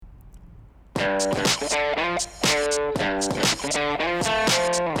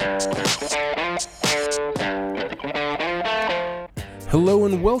Hello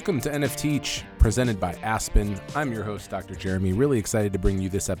and welcome to NFTeach, presented by Aspen. I'm your host, Dr. Jeremy. Really excited to bring you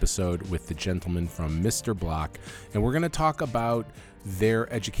this episode with the gentleman from Mr. Block, and we're going to talk about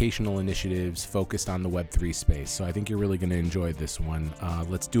their educational initiatives focused on the Web3 space. So I think you're really going to enjoy this one.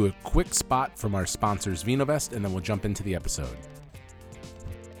 Let's do a quick spot from our sponsors, VinoVest, and then we'll jump into the episode.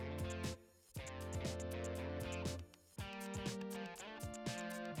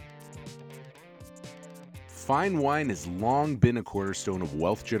 Fine wine has long been a cornerstone of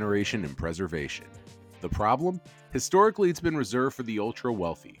wealth generation and preservation. The problem? Historically, it's been reserved for the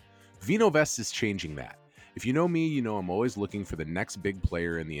ultra-wealthy. VinoVest is changing that. If you know me, you know I'm always looking for the next big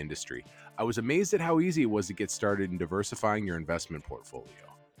player in the industry. I was amazed at how easy it was to get started in diversifying your investment portfolio.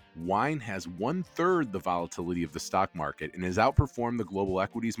 Wine has 1/3 the volatility of the stock market and has outperformed the global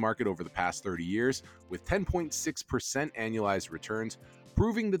equities market over the past 30 years with 10.6% annualized returns,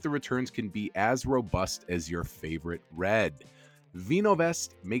 proving that the returns can be as robust as your favorite red.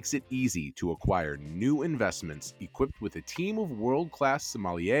 VinoVest makes it easy to acquire new investments equipped with a team of world-class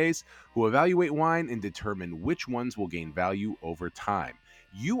sommeliers who evaluate wine and determine which ones will gain value over time.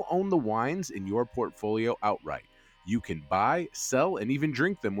 You own the wines in your portfolio outright. You can buy, sell, and even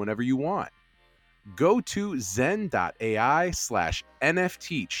drink them whenever you want. Go to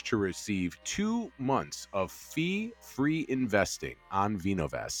zen.ai/NFTeach to receive 2 months of fee-free investing on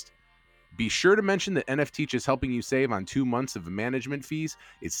VinoVest. Be sure to mention that NFTeach is helping you save on 2 months of management fees.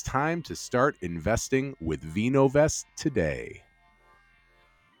 It's time to start investing with VinoVest today.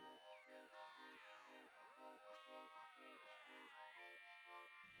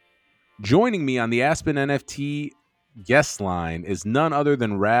 Joining me on the Aspen NFT guest line is none other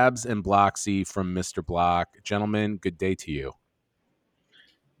than Rabs and Bloxy from Mr. Block. Gentlemen, good day to you.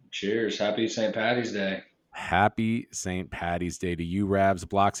 Cheers. Happy St. Paddy's Day. Happy St. Paddy's Day to you, Rabs.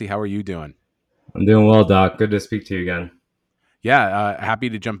 Bloxy, how are you doing? I'm doing well, Doc. Good to speak to you again. Yeah, happy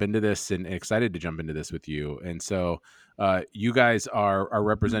to jump into this and excited to jump into this with you. And so you guys are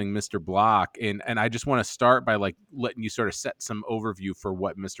representing Mr. Block. And I just want to start by letting you sort of set some overview for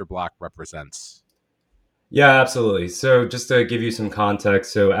what Mr. Block represents. Yeah, absolutely. So just to give you some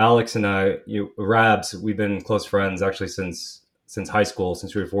context, so Alex and I, Rabs, we've been close friends actually since high school,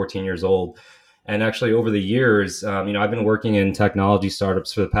 since we were 14 years old. And actually over the years, I've been working in technology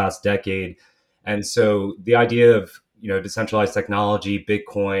startups for the past decade. And so the idea of, decentralized technology,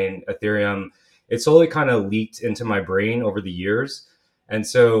 Bitcoin, Ethereum, it slowly kind of leaked into my brain over the years. And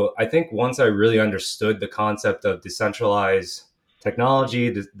so I think once I really understood the concept of decentralized technology,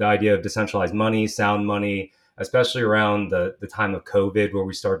 the idea of decentralized money, sound money, especially around the time of COVID, where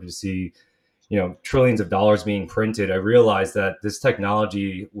we started to see, trillions of dollars being printed, I realized that this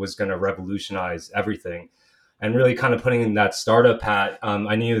technology was going to revolutionize everything. And really kind of putting in that startup hat,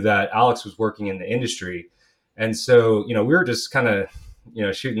 I knew that Alex was working in the industry. And so, we were just kind of,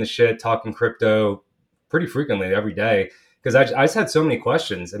 shooting the shit, talking crypto pretty frequently every day, because I just had so many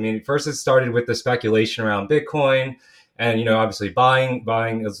questions. I mean, first it started with the speculation around Bitcoin, and obviously buying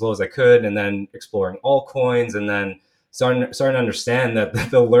as low as I could, and then exploring altcoins, and then starting to understand that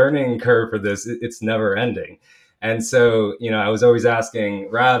the learning curve for this, it's never ending. And so I was always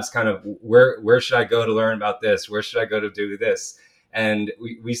asking Rabs kind of where should I go to learn about this? Where should I go to do this? And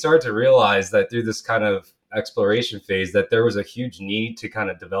we started to realize that through this kind of exploration phase that there was a huge need to kind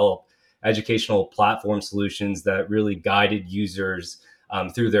of develop educational platform solutions that really guided users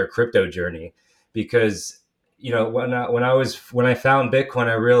through their crypto journey. Because when I found Bitcoin,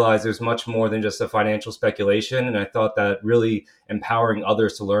 I realized it was much more than just a financial speculation, and I thought that really empowering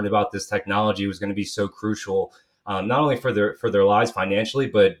others to learn about this technology was going to be so crucial, not only for their lives financially,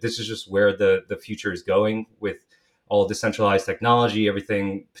 but this is just where the future is going with all decentralized technology,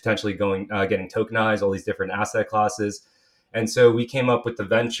 everything potentially getting tokenized, all these different asset classes. And so we came up with the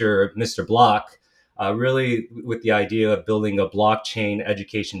venture, Mr. Block, really with the idea of building a blockchain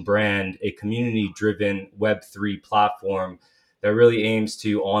education brand, a community-driven Web3 platform that really aims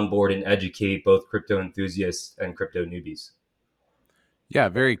to onboard and educate both crypto enthusiasts and crypto newbies. Yeah,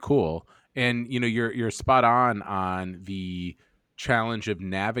 very cool. And you're spot on the challenge of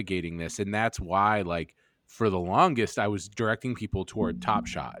navigating this, and that's why for the longest I was directing people toward Top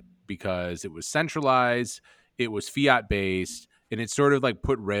Shot because it was centralized, it was fiat based, and it sort of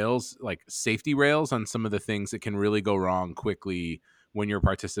put rails, safety rails on some of the things that can really go wrong quickly when you're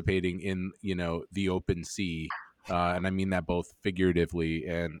participating in the open sea, and I mean that both figuratively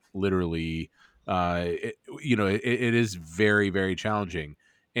and literally. It is very, very challenging.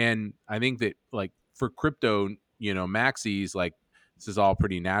 And I think that for crypto, maxis, this is all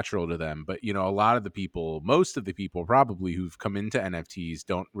pretty natural to them. But, you know, a lot of the people, most of the people probably who've come into NFTs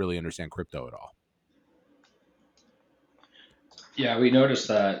don't really understand crypto at all. Yeah, we noticed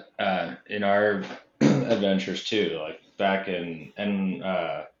that in our adventures too. Like back in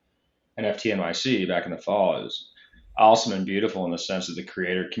NFT NYC back in the fall, it was awesome and beautiful in the sense that the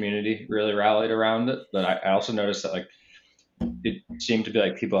creator community really rallied around it. But I also noticed that like it seemed to be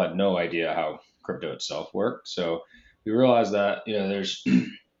like people had no idea how crypto itself worked. So we realized that there's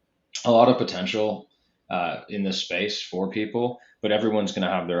a lot of potential in this space for people, but everyone's going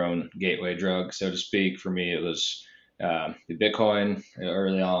to have their own gateway drug, so to speak. For me, it was the Bitcoin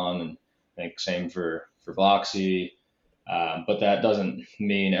early on, and I think same for Bloxy. But that doesn't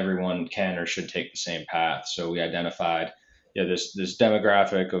mean everyone can or should take the same path. So we identified this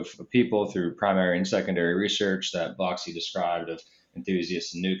demographic of people through primary and secondary research that Bloxy described of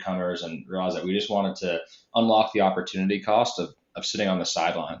enthusiasts and newcomers, and realized that we just wanted to unlock the opportunity cost of sitting on the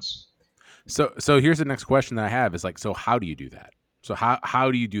sidelines. So here's the next question that I have is like, so how do you do that? So how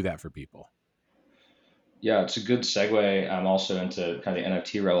do you do that for people? Yeah, it's a good segue. I'm also into kind of the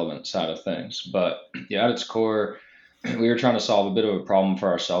NFT relevant side of things, but yeah, at its core, we were trying to solve a bit of a problem for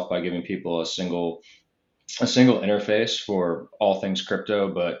ourselves by giving people a single interface for all things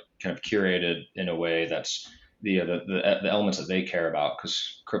crypto, but kind of curated in a way that's the elements that they care about,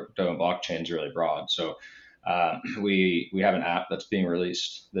 because crypto and blockchain is really broad. So we have an app that's being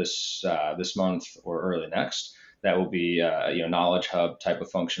released this month or early next that will be knowledge hub type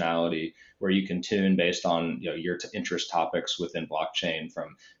of functionality where you can tune based on your interest topics within blockchain,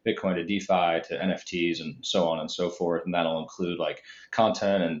 from Bitcoin to DeFi to NFTs and so on and so forth. And that'll include like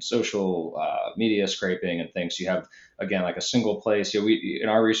content and social media scraping and things. So you have, again, like a single place. We in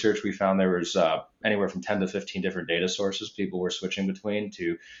our research we found there was anywhere from 10 to 15 different data sources people were switching between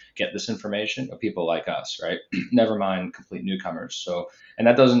to get this information. People like us, right? Never mind complete newcomers. So, and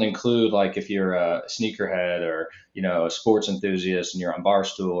that doesn't include like if you're a sneakerhead or a sports enthusiast and you're on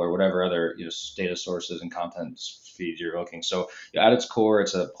Barstool or whatever other data sources and content feeds you're looking. So at its core,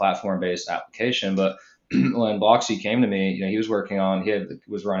 it's a platform-based application. But when Bloxy came to me, he was working on,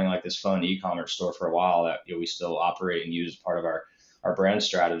 was running like this fun e-commerce store for a while that we still operate and use as part of our brand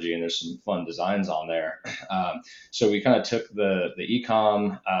strategy, and there's some fun designs on there. So we kind of took the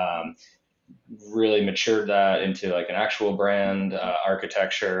e-com, really matured that into like an actual brand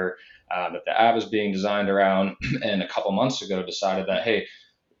architecture that the app is being designed around, and a couple months ago decided that, hey,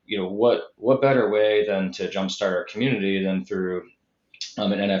 what better way than to jumpstart our community than through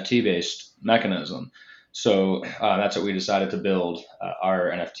an NFT based mechanism. So that's what we decided to build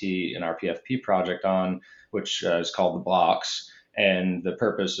our NFT and our PFP project on, which is called the Blocks. And the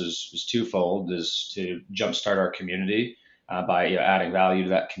purpose is twofold: is to jumpstart our community by adding value to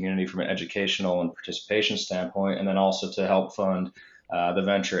that community from an educational and participation standpoint, and then also to help fund the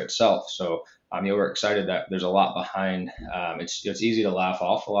venture itself. So we're excited that there's a lot behind. It's easy to laugh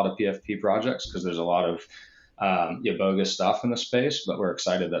off a lot of PFP projects because there's a lot of bogus stuff in the space, but we're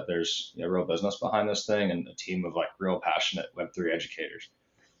excited that there's real business behind this thing and a team of like real passionate Web3 educators.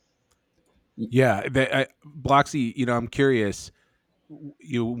 Yeah, Bloxy, I'm curious.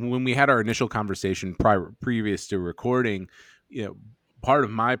 When we had our initial conversation previous to recording, part of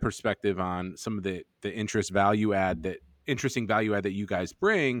my perspective on some of the interesting value add that you guys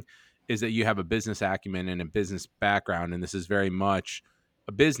bring is that you have a business acumen and a business background, and this is very much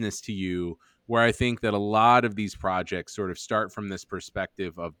a business to you, where I think that a lot of these projects sort of start from this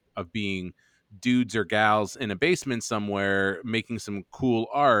perspective of being dudes or gals in a basement somewhere making some cool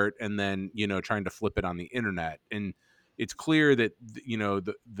art and then trying to flip it on the internet. And it's clear that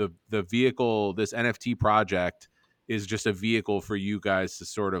the vehicle, this NFT project, is just a vehicle for you guys to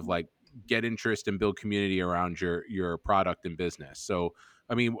sort of like get interest and build community around your product and business. So,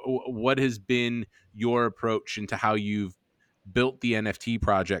 I mean, what has been your approach into how you've built the NFT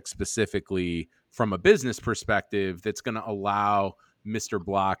project specifically from a business perspective that's going to allow Mr.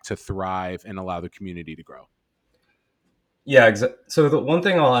 Block to thrive and allow the community to grow? Yeah, so the one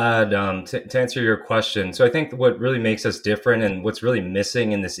thing I'll add to answer your question, so I think what really makes us different and what's really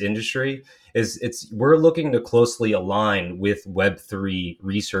missing in this industry is we're looking to closely align with Web3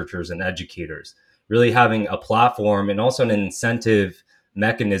 researchers and educators, really having a platform and also an incentive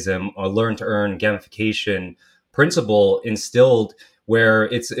mechanism, a learn to earn gamification principle instilled, where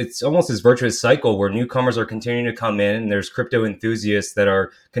it's almost this virtuous cycle where newcomers are continuing to come in and there's crypto enthusiasts that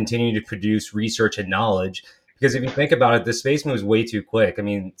are continuing to produce research and knowledge. Because if you think about it, the space moves way too quick. I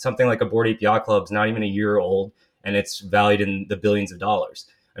mean, something like a Bored Ape Yacht Club is not even a year old, and it's valued in the billions of dollars.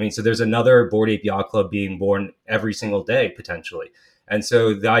 I mean, so there's another Bored Ape Yacht Club being born every single day, potentially. And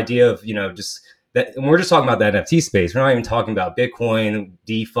so the idea of, just that, and we're just talking about the NFT space. We're not even talking about Bitcoin,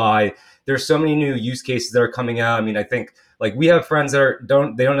 DeFi. There's so many new use cases that are coming out. I mean, I think like we have friends that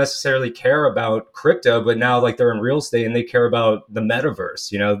don't necessarily care about crypto, but now like they're in real estate and they care about the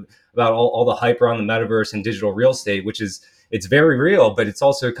metaverse, about all the hype around the metaverse and digital real estate, which is, it's very real, but it's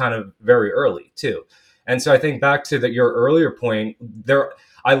also kind of very early too. And so I think back to your earlier point,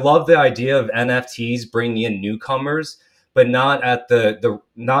 I love the idea of NFTs bringing in newcomers, but not at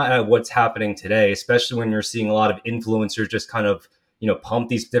not at what's happening today, especially when you're seeing a lot of influencers just kind of pump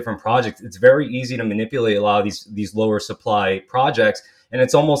these different projects. It's very easy to manipulate a lot of these lower supply projects, and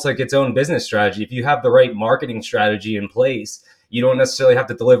it's almost like its own business strategy. If you have the right marketing strategy in place, you don't necessarily have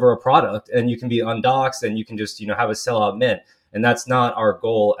to deliver a product, and you can be undoxed and you can just have a sellout mint. And that's not our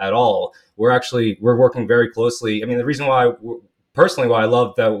goal at all. We're working very closely. I mean, the reason why personally why I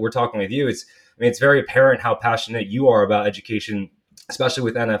love that we're talking with you is, I mean, it's very apparent how passionate you are about education, especially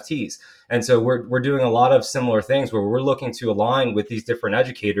with NFTs. And so we're doing a lot of similar things where we're looking to align with these different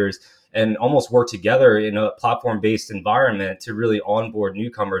educators and almost work together in a platform-based environment to really onboard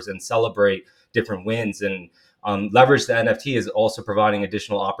newcomers and celebrate different wins, and leverage the NFT is also providing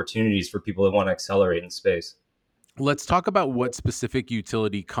additional opportunities for people that want to accelerate in space. Let's talk about what specific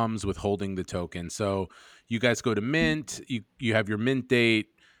utility comes with holding the token. So you guys go to mint, you have your mint date,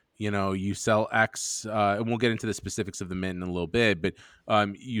 you sell X, and we'll get into the specifics of the mint in a little bit, but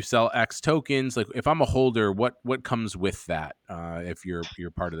you sell X tokens. Like if I'm a holder, what comes with that if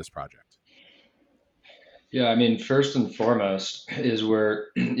you're part of this project? Yeah, I mean, first and foremost is we're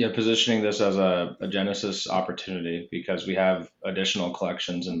positioning this as a Genesis opportunity because we have additional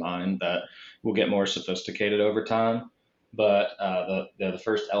collections in mind that will get more sophisticated over time. But the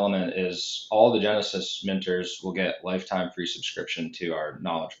first element is all the Genesis minters will get lifetime free subscription to our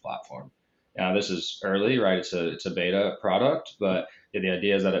knowledge platform. Now, this is early, right? It's a beta product, but the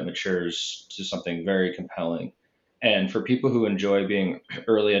idea is that it matures to something very compelling. And for people who enjoy being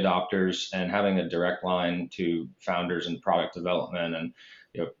early adopters and having a direct line to founders and product development, and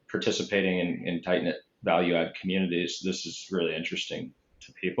participating in tight knit value add communities, this is really interesting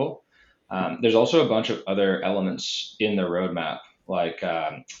to people. There's also a bunch of other elements in the roadmap, like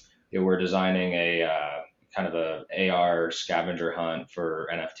we're designing a kind of a AR scavenger hunt for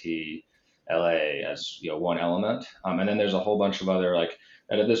NFT LA as one element, and then there's a whole bunch of other, like,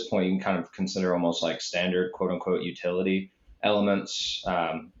 and at this point you can kind of consider almost like standard quote unquote utility elements.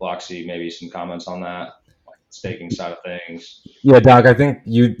 Bloxy, maybe some comments on that, like staking side of things. Yeah, Doc, I think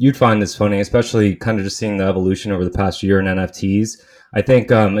you'd find this funny, especially kind of just seeing the evolution over the past year in NFTs. I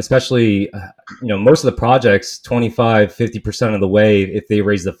think especially, most of the projects, 25-50% of the way, if they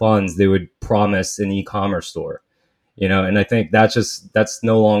raise the funds, they would promise an e-commerce store, and I think that's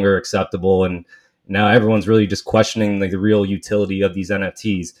no longer acceptable. And now everyone's really just questioning like the real utility of these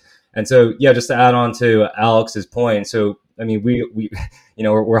NFTs. And so, yeah, just to add on to Alex's point. So, I mean, we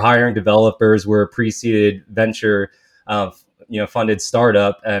we're hiring developers. We're a pre-seeded venture, funded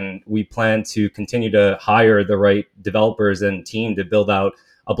startup, and we plan to continue to hire the right developers and team to build out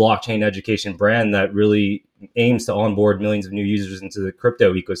a blockchain education brand that really aims to onboard millions of new users into the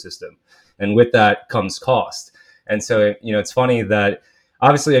crypto ecosystem. And with that comes cost. And so, it's funny that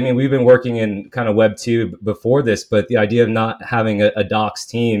obviously, I mean, we've been working in kind of Web 2 before this, but the idea of not having a docs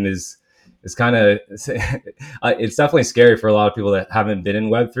team is kind of, it's definitely scary for a lot of people that haven't been in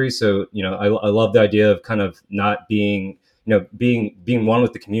Web 3. So, I love the idea of kind of not being, being one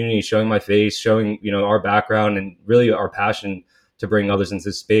with the community, showing my face, showing, our background and really our passion to bring others into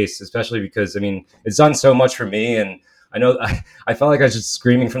this space, especially because, I mean, it's done so much for me. And I know I felt like I was just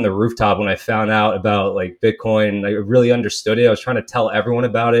screaming from the rooftop when I found out about like Bitcoin. I really understood it. I was trying to tell everyone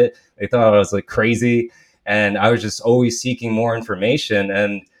about it. They thought I was like crazy. And I was just always seeking more information.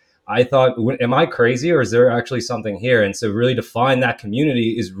 And I thought, am I crazy or is there actually something here? And so really to find that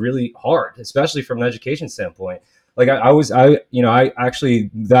community is really hard, especially from an education standpoint. Like I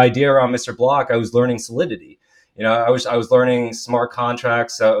actually, the idea around Mr. Block, I was learning Solidity. I was learning smart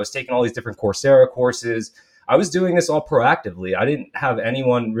contracts. I was taking all these different Coursera courses. I was doing this all proactively. I didn't have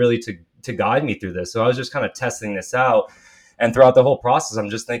anyone really to guide me through this. So I was just kind of testing this out. And throughout the whole process, I'm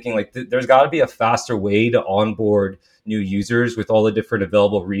just thinking like there's got to be a faster way to onboard new users with all the different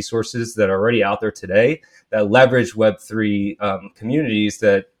available resources that are already out there today that leverage Web3 communities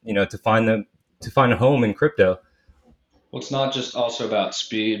that, to find a home in crypto. Well, it's not just also about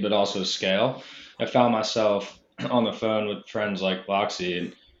speed, but also scale. I found myself on the phone with friends like Bloxy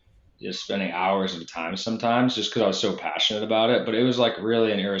and just spending hours of time sometimes just because I was so passionate about it. But it was like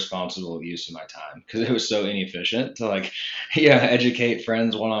really an irresponsible use of my time because it was so inefficient to like, educate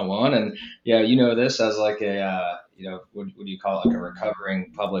friends one-on-one. And this as like a, what do you call it, like a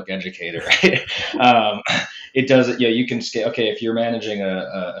recovering public educator, right? um, it does it. You can scale. Okay, if you're managing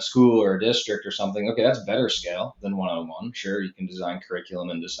a school or a district or something, okay, that's better scale than one-on-one. Sure, you can design curriculum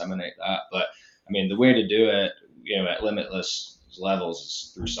and disseminate that, but I mean, the way to do it, at limitless levels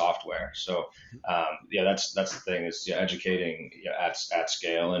is through software. So, that's the thing is educating at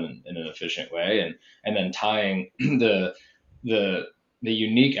scale and in an efficient way, and then tying the the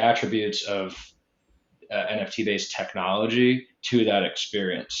unique attributes of NFT based technology to that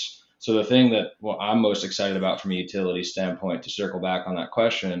experience. So the thing that I'm most excited about from a utility standpoint, to circle back on that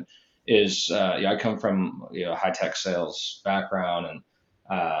question, is I come from high tech sales background and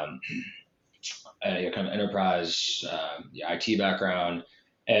kind of enterprise IT background,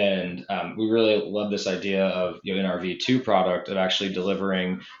 and we really love this idea of in our V2 product of actually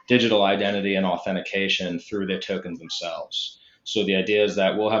delivering digital identity and authentication through the tokens themselves. So the idea is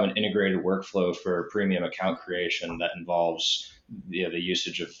that we'll have an integrated workflow for premium account creation that involves the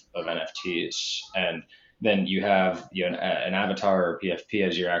usage of NFTs, and then you have an avatar or PFP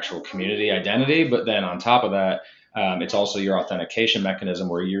as your actual community identity. But then on top of that, it's also your authentication mechanism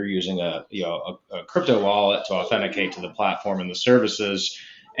where you're using a crypto wallet to authenticate to the platform and the services,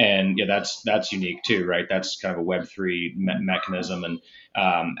 and that's unique too, right? That's kind of a Web3 mechanism, and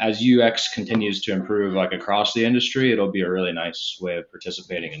as UX continues to improve like across the industry, it'll be a really nice way of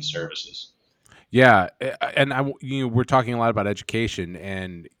participating in services. Yeah, and we're talking a lot about education,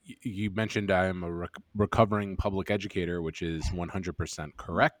 and you mentioned I'm a recovering public educator, which is 100%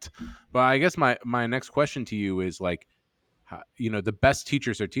 correct. But I guess my next question to you is like, the best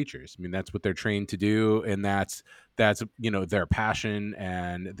teachers are teachers. I mean, that's what they're trained to do, and that's their passion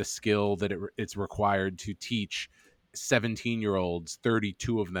and the skill that it's required to teach 17-year-olds,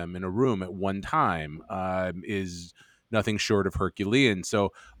 32 of them in a room at one time, is nothing short of Herculean. So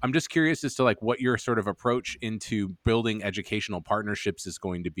I'm just curious as to like what your sort of approach into building educational partnerships is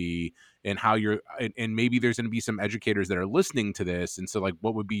going to be, and how and maybe there's going to be some educators that are listening to this. And so like,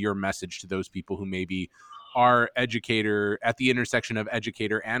 what would be your message to those people who maybe are educator at the intersection of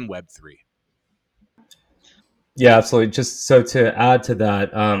educator and Web3? Yeah, absolutely. Just so to add to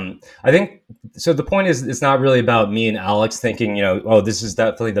that, I think so. The point is, it's not really about me and Alex thinking, oh, this is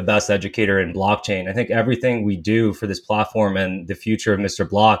definitely the best educator in blockchain. I think everything we do for this platform and the future of Mr.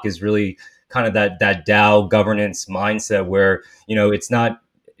 Block is really kind of that DAO governance mindset where, it's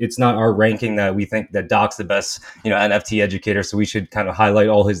not our ranking that we think that Doc's the best, NFT educator, so we should kind of highlight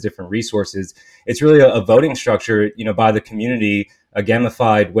all his different resources. It's really a voting structure, by the community, a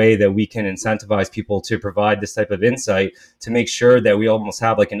gamified way that we can incentivize people to provide this type of insight to make sure that we almost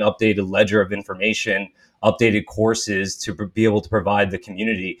have like an updated ledger of information, updated courses to be able to provide the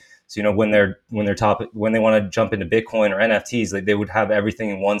community. So, when they want to jump into Bitcoin or NFTs, like they would have everything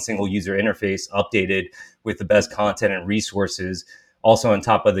in one single user interface updated with the best content and resources. Also on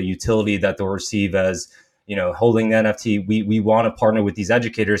top of the utility that they'll receive as, holding the NFT, we want to partner with these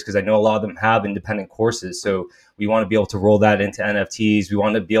educators because I know a lot of them have independent courses. So we want to be able to roll that into NFTs. We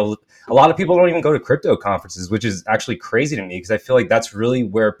want to be able to, a lot of people don't even go to crypto conferences, which is actually crazy to me because I feel like that's really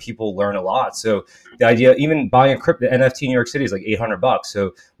where people learn a lot. So the idea, even buying a crypto NFT in New York City is like $800.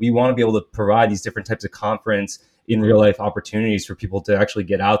 So we want to be able to provide these different types of conference in real life opportunities for people to actually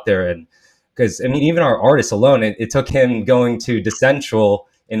get out there. And because I mean, even our artist alone, it took him going to Decentral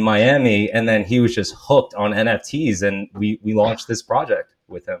in Miami, and then he was just hooked on NFTs, and we launched this project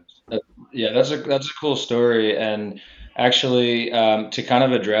with him. Yeah, that's a cool story, and actually, to kind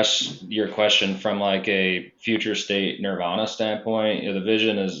of address your question from like a future state nirvana standpoint, the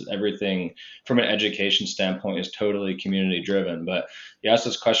vision is everything from an education standpoint is totally community driven. But you asked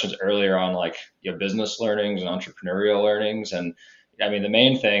those questions earlier on like business learnings and entrepreneurial learnings, and I mean, the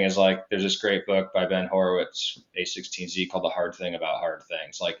main thing is like, there's this great book by Ben Horowitz, A16Z, called The Hard Thing About Hard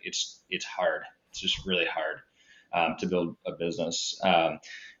Things. Like it's hard. It's just really hard to build a business.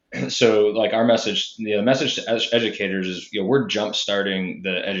 So like our message, the message to educators is, we're jump starting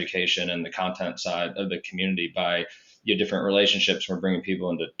the education and the content side of the community by different relationships. We're bringing people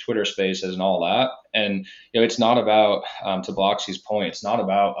into Twitter spaces and all that. And, it's not about, to Bloxy's point, it's not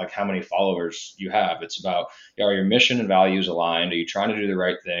about like how many followers you have. It's about, are your mission and values aligned? Are you trying to do the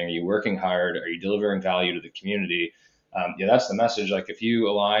right thing? Are you working hard? Are you delivering value to the community? That's the message. Like if you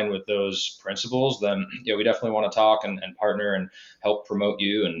align with those principles, then we definitely want to talk and partner and help promote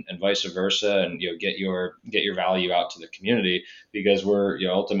you, and vice versa, and get your value out to the community, because we're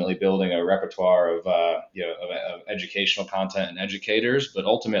ultimately building a repertoire of educational content and educators. But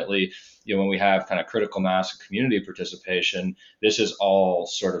ultimately, when we have kind of critical mass of community participation, this is all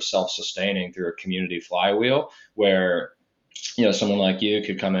sort of self-sustaining through a community flywheel where someone like you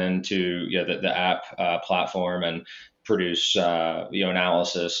could come into the app platform and produce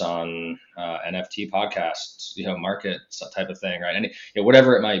analysis on NFT podcasts, markets, that type of thing, right? Any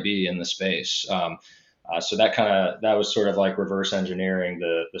whatever it might be in the space. So that was sort of like reverse engineering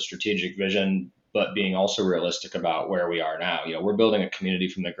the strategic vision, but being also realistic about where we are now. We're building a community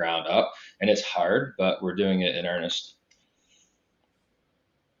from the ground up, and it's hard, but we're doing it in earnest.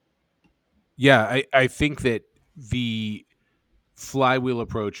 Yeah, I think that the flywheel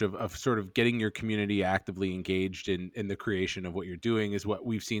approach of sort of getting your community actively engaged in the creation of what you're doing is what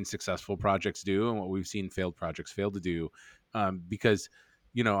we've seen successful projects do and what we've seen failed projects fail to do. Because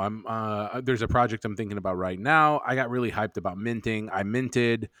I'm there's a project I'm thinking about right now. I got really hyped about minting. I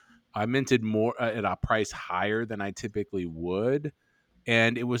minted more at a price higher than I typically would,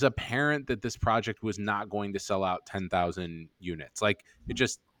 and it was apparent that this project was not going to sell out 10,000 units. Like, it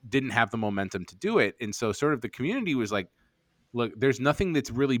just didn't have the momentum to do it. And so sort of the community was like, look, there's nothing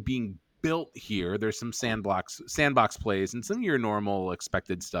that's really being built here. There's some sandbox plays and some of your normal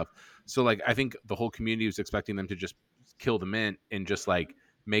expected stuff. So like, I think the whole community was expecting them to just kill the mint and just like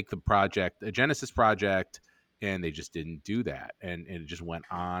make the project a Genesis project, and they just didn't do that. And it just went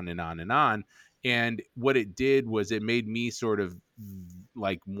on and on and on. And what it did was it made me sort of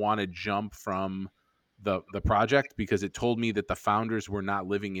like want to jump from the project, because it told me that the founders were not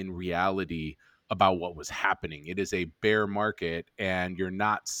living in reality about what was happening. It is a bear market and you're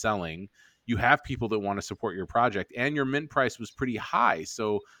not selling. You have people that want to support your project, and your mint price was pretty high.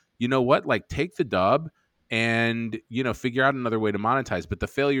 So, you know what? Like, take the dub and, figure out another way to monetize. But the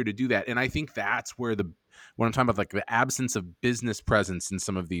failure to do that, and I think that's where when I'm talking about like the absence of business presence in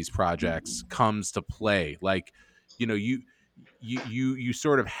some of these projects comes to play. Like, you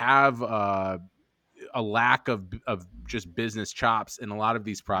sort of have a lack of just business chops in a lot of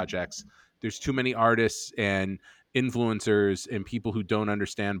these projects. There's too many artists and influencers and people who don't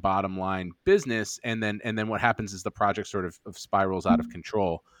understand bottom line business, and then what happens is the project sort of spirals out of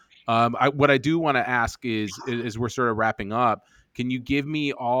control. What I do want to ask is we're sort of wrapping up, can you give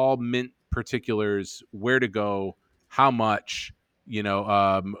me all mint particulars, where to go, how much,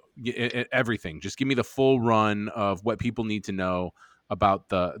 everything? Just give me the full run of what people need to know about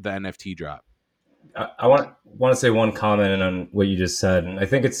the NFT drop. I want to say one comment on what you just said, and I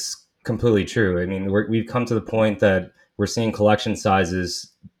think it's completely true. I mean, we've come to the point that we're seeing collection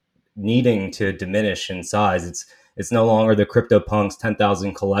sizes needing to diminish in size. It's no longer the CryptoPunks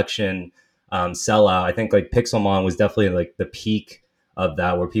 10,000 collection sellout. I think like Pixelmon was definitely like the peak of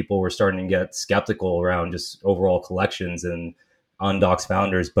that, where people were starting to get skeptical around just overall collections and Undocs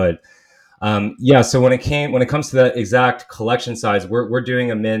founders. But so when it comes to that exact collection size, we're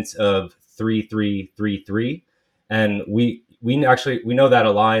doing a mint of 3333, and we know that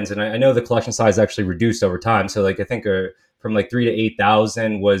aligns, and I know the collection size actually reduced over time. So like I think from like 3 to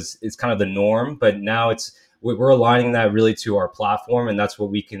 8,000 is kind of the norm, but now we're aligning that really to our platform, and that's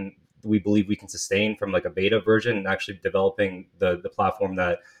what we believe we can sustain from like a beta version, and actually developing the platform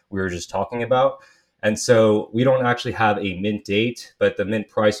that we were just talking about. And so we don't actually have a mint date, but the mint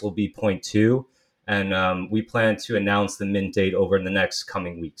price will be 0.2, and we plan to announce the mint date over the next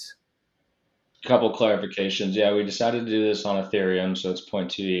coming weeks. Couple clarifications. Yeah, we decided to do this on Ethereum, so it's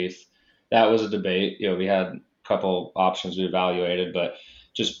 0.2 ETH. That was a debate. We had a couple options we evaluated, but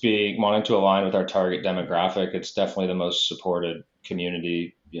just wanting to align with our target demographic, it's definitely the most supported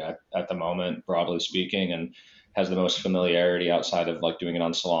community at the moment, broadly speaking, and has the most familiarity outside of like doing it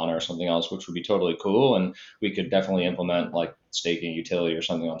on Solana or something else, which would be totally cool. And we could definitely implement like staking utility or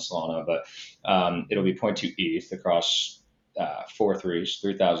something on Solana, but it'll be 0.2 ETH across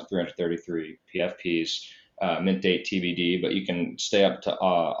 3,333 PFPs, mint date TBD, but you can stay up to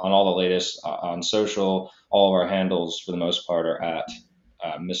on all the latest on social. All of our handles for the most part are at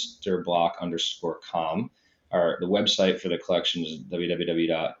MrBlock_com. The website for the collection is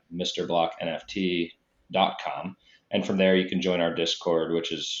www.mrblocknft.com. And from there, you can join our Discord,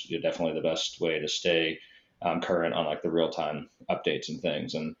 which is definitely the best way to stay current on like the real time updates and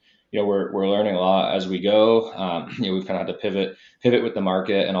things. And we're learning a lot as we go. We've kind of had to pivot with the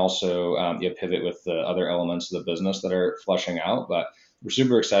market, and also pivot with the other elements of the business that are flushing out. But we're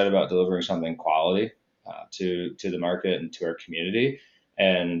super excited about delivering something quality to the market and to our community.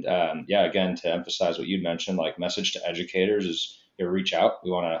 And again, to emphasize what you'd mentioned, like message to educators is reach out.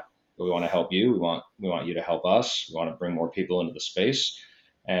 We want to help you. We want you to help us. We want to bring more people into the space,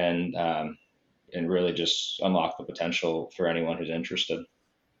 and really just unlock the potential for anyone who's interested.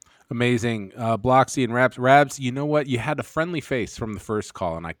 Amazing. Bloxy and Rabs, you know what? You had a friendly face from the first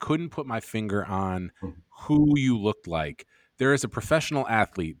call, and I couldn't put my finger on who you looked like. There is a professional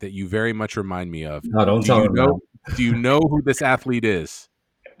athlete that you very much remind me of. No, don't tell him that. Do you know who this athlete is?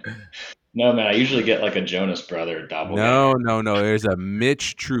 No, man. I usually get like a Jonas Brother doppelganger. No. There's a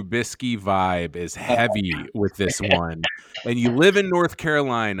Mitch Trubisky vibe is heavy with this one, and you live in North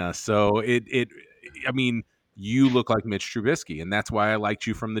Carolina, so I mean, you look like Mitch Trubisky, and that's why I liked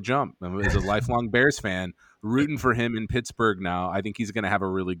you from the jump. As a lifelong Bears fan, rooting for him in Pittsburgh now, I think he's going to have a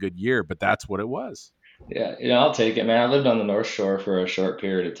really good year. But that's what it was. Yeah, I'll take it, man. I lived on the North Shore for a short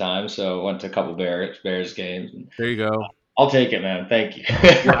period of time, so went to a couple Bears games. There you go. I'll take it, man. Thank you.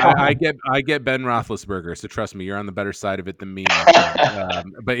 I get Ben Roethlisberger, so trust me, you're on the better side of it than me.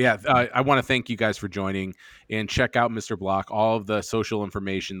 But yeah, I want to thank you guys for joining, and check out Mr. Block. All of the social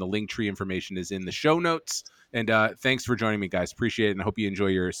information, the Linktree information is in the show notes. And thanks for joining me, guys. Appreciate it, and I hope you enjoy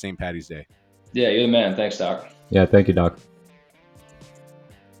your St. Paddy's Day. Yeah, you're the man. Thanks, Doc. Yeah, thank you, Doc.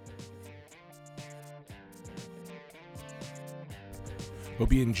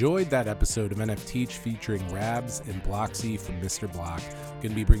 Hope you enjoyed that episode of NFTeach featuring Rabs and Bloxy from Mr. Block. Going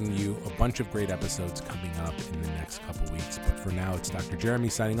to be bringing you a bunch of great episodes coming up in the next couple weeks. But for now, it's Dr. Jeremy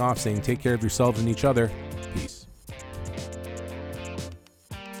signing off, saying take care of yourselves and each other. Peace.